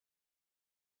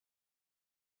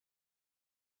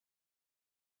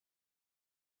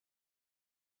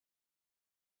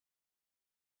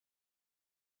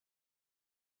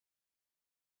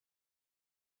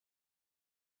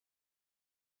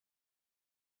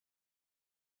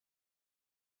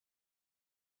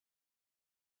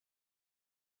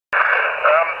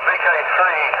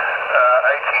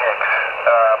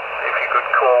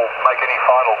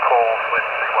final calls. Let's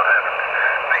see what happens.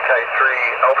 VK3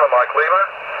 Alpha Mike Lima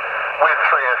with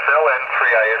 3SL and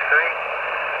 3ASC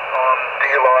on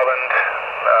Deal Island,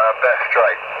 Bass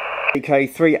Strait.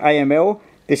 VK3AML,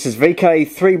 this is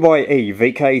VK3YE,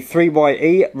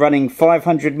 VK3YE running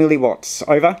 500 milliwatts,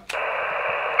 over.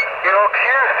 Your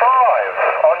Q5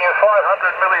 on your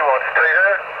 500 milliwatts,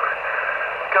 Peter.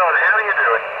 God, how are you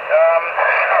doing?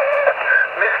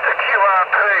 Mr.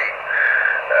 QRP,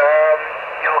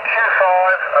 your Q5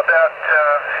 about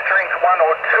strength 1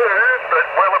 or 2, but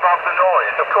well above the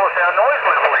noise. Of course, our noise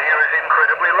level here is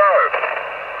incredibly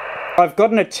low. I've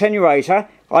got an attenuator.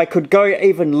 I could go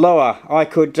even lower. I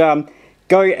could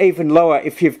go even lower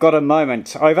if you've got a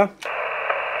moment. Over. Okay,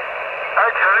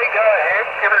 go ahead.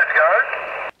 Give it a go.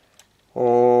 Oh.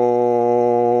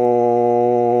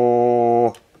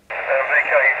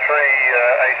 VK3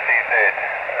 ACZ,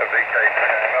 VK3.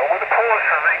 With a pause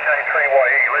for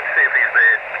VK3YE. Let's see if he's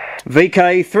there.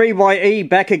 VK3YE,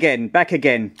 back again, back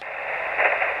again.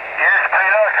 Yes, Peter,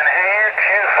 I can hear you.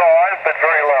 Q5, but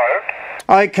very low.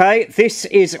 Okay, this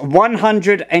is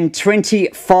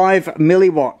 125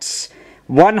 milliwatts.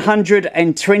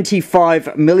 125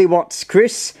 milliwatts,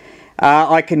 Chris.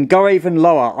 I can go even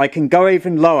lower. I can go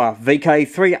even lower.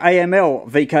 VK3AML,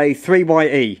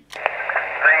 VK3YE. The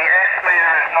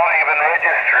S-meter is not even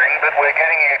registering, but we're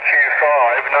getting you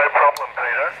Q5. No problem,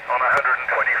 Peter, on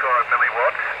 125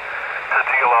 milliwatts to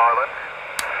Deal Island.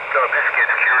 God, this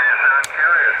gets curiouser and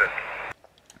curiouser.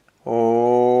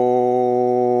 Oh.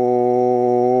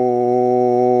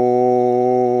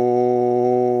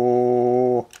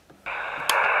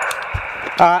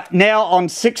 Now on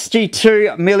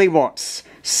 62 milliwatts.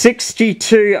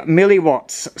 62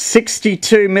 milliwatts.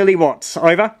 62 milliwatts. Over.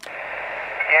 Yeah,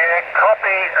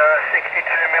 copy 62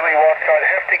 milliwatts. I'd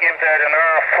have to give that an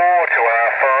R4 to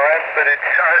R5, but it's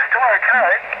still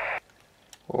okay.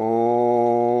 Oh.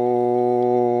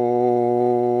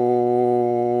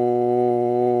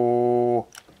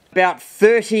 About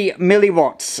 30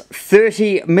 milliwatts.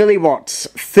 30 milliwatts.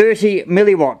 30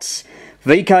 milliwatts.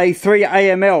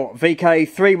 VK3AML,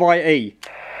 VK3YE.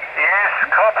 Yes,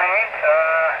 copy.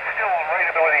 Still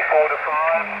readability 4 to 5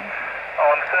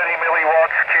 on 30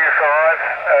 milliwatts Q5.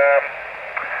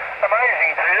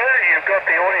 Amazing, Peter. You've got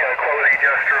the audio quality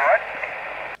just right.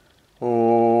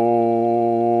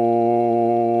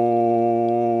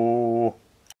 Oh.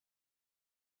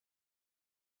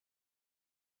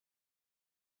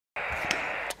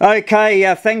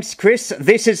 Okay, thanks, Chris.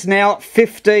 This is now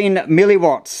 15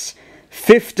 milliwatts.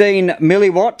 15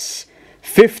 milliwatts,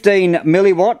 15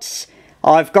 milliwatts.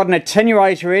 I've got an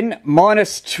attenuator in,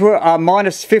 minus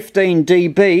 15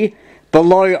 dB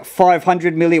below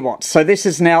 500 milliwatts. So this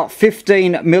is now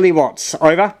 15 milliwatts.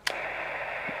 Over.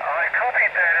 I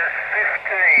copied that as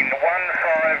 15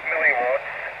 milliwatts,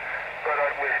 but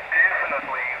it was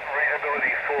definitely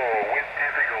readability 4 with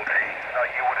difficulty.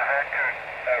 You would have had to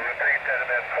repeat that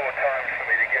about 4 times for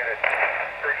me to get it.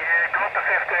 But yeah, got the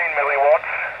 15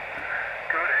 milliwatts.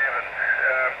 Good heavens.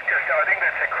 I think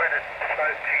that's a credit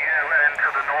both to you and to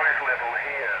the noise level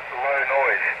here, low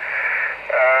noise.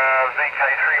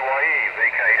 VK3YE,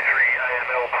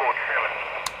 VK3AML port 7.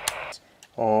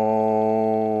 Oh.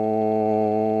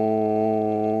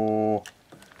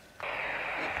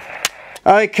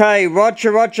 Okay,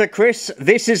 roger, Chris.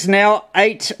 This is now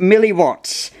 8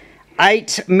 milliwatts.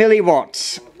 8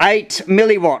 milliwatts. 8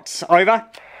 milliwatts. Over.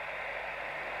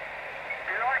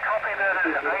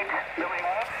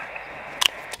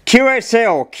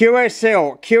 QSL,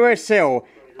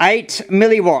 8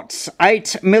 milliwatts,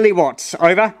 8 milliwatts,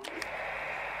 over. No,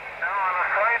 I'm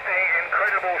afraid the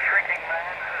incredible shrinking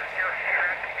mass has just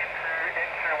shrunk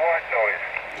into white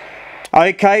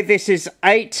noise. Okay, this is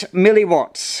 8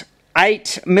 milliwatts,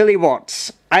 8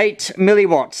 milliwatts, 8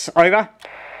 milliwatts, over.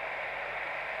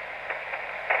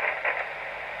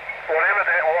 Whatever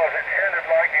that was, it sounded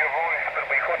like your voice, but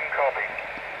we couldn't copy.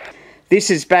 This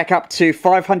is back up to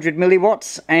 500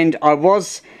 milliwatts, and I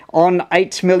was on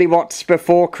 8 milliwatts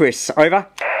before, Chris. Over. Good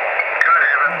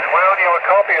heavens. Well, you were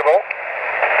copyable.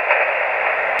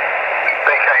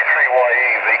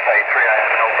 VK3YE,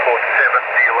 VK3AML port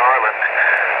 7, Deal Island.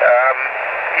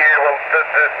 Yeah, well, the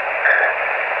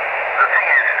thing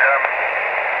is,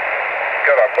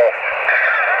 God, I'm lost.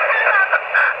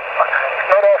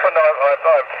 Not often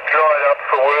I've dried up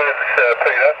for words,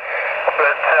 Peter,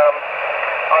 but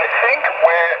I think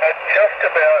we're at just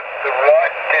about the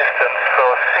right distance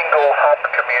for single hub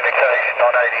communication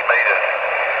on 80 metres.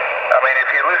 I mean, if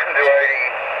you listen to 80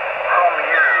 from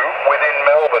you within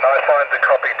Melbourne, I find the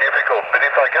copy difficult. But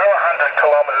if I go 100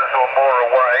 kilometres or more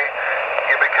away,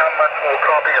 you become much more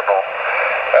copyable.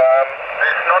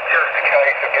 It's not just a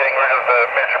case of getting rid of the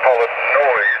it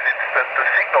noise, it's that the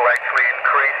signal actually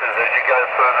increases as you go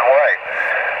further away.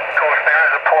 Of course, there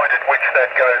is a point at which that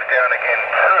goes down again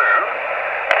too,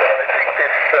 but I think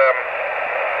this,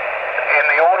 in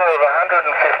the order of 150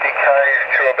 k's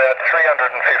to about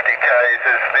 350 k's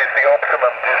is the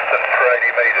optimum distance for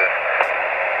 80 metres.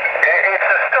 It's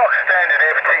a stock standard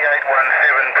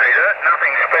FT817, Peter,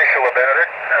 nothing special about it,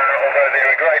 although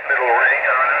they're a great little rig.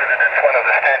 I know that it's one of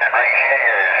the standard rigs you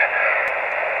use.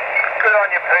 Good on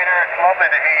you, Peter. It's lovely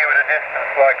to hear you at a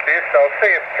distance like this. I'll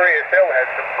see if 3SL has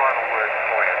some final words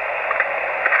for you.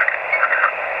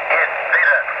 Yes,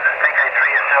 Peter, this is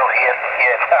VK3YE here.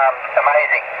 Yes,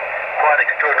 amazing. Quite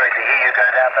extraordinary to hear you go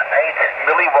down to 8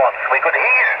 milliwatts. We could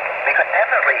hear you. We could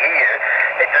definitely hear you.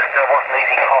 It just wasn't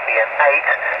easy copy at 8,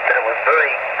 but it was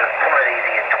quite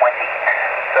easy at 20.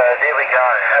 So there we go.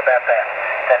 How about that?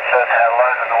 That shows how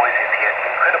low the noise is here. It's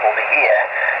incredible to hear.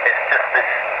 It's just this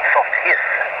soft hiss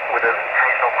with an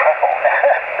occasional crackle.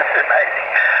 This is amazing.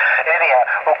 Anyhow,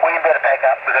 look, we better pack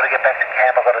up. We've got to get back to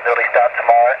camp. I've got an early start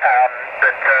tomorrow.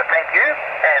 But thank you,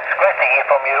 and it's great to hear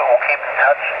from you. We'll keep in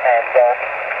touch, and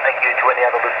thank you to any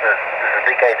other listeners. This is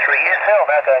VK3YE now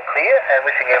going clear, and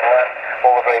wishing everyone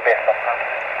all the very best.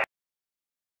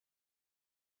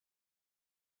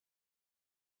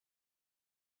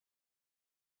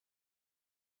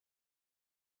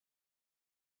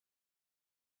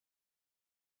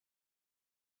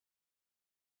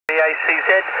 ACZ.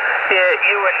 Yeah,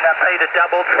 you and Peter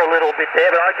doubled for a little bit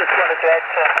there, but I just wanted to add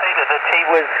to Peter that he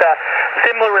was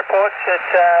similar reports at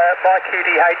my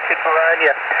QDH in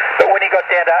Maronia, but when he got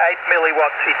down to 8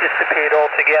 milliwatts, he disappeared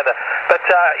altogether. But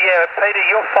yeah, Peter,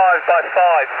 you're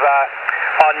 5x5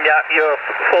 on your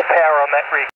full power on that rig.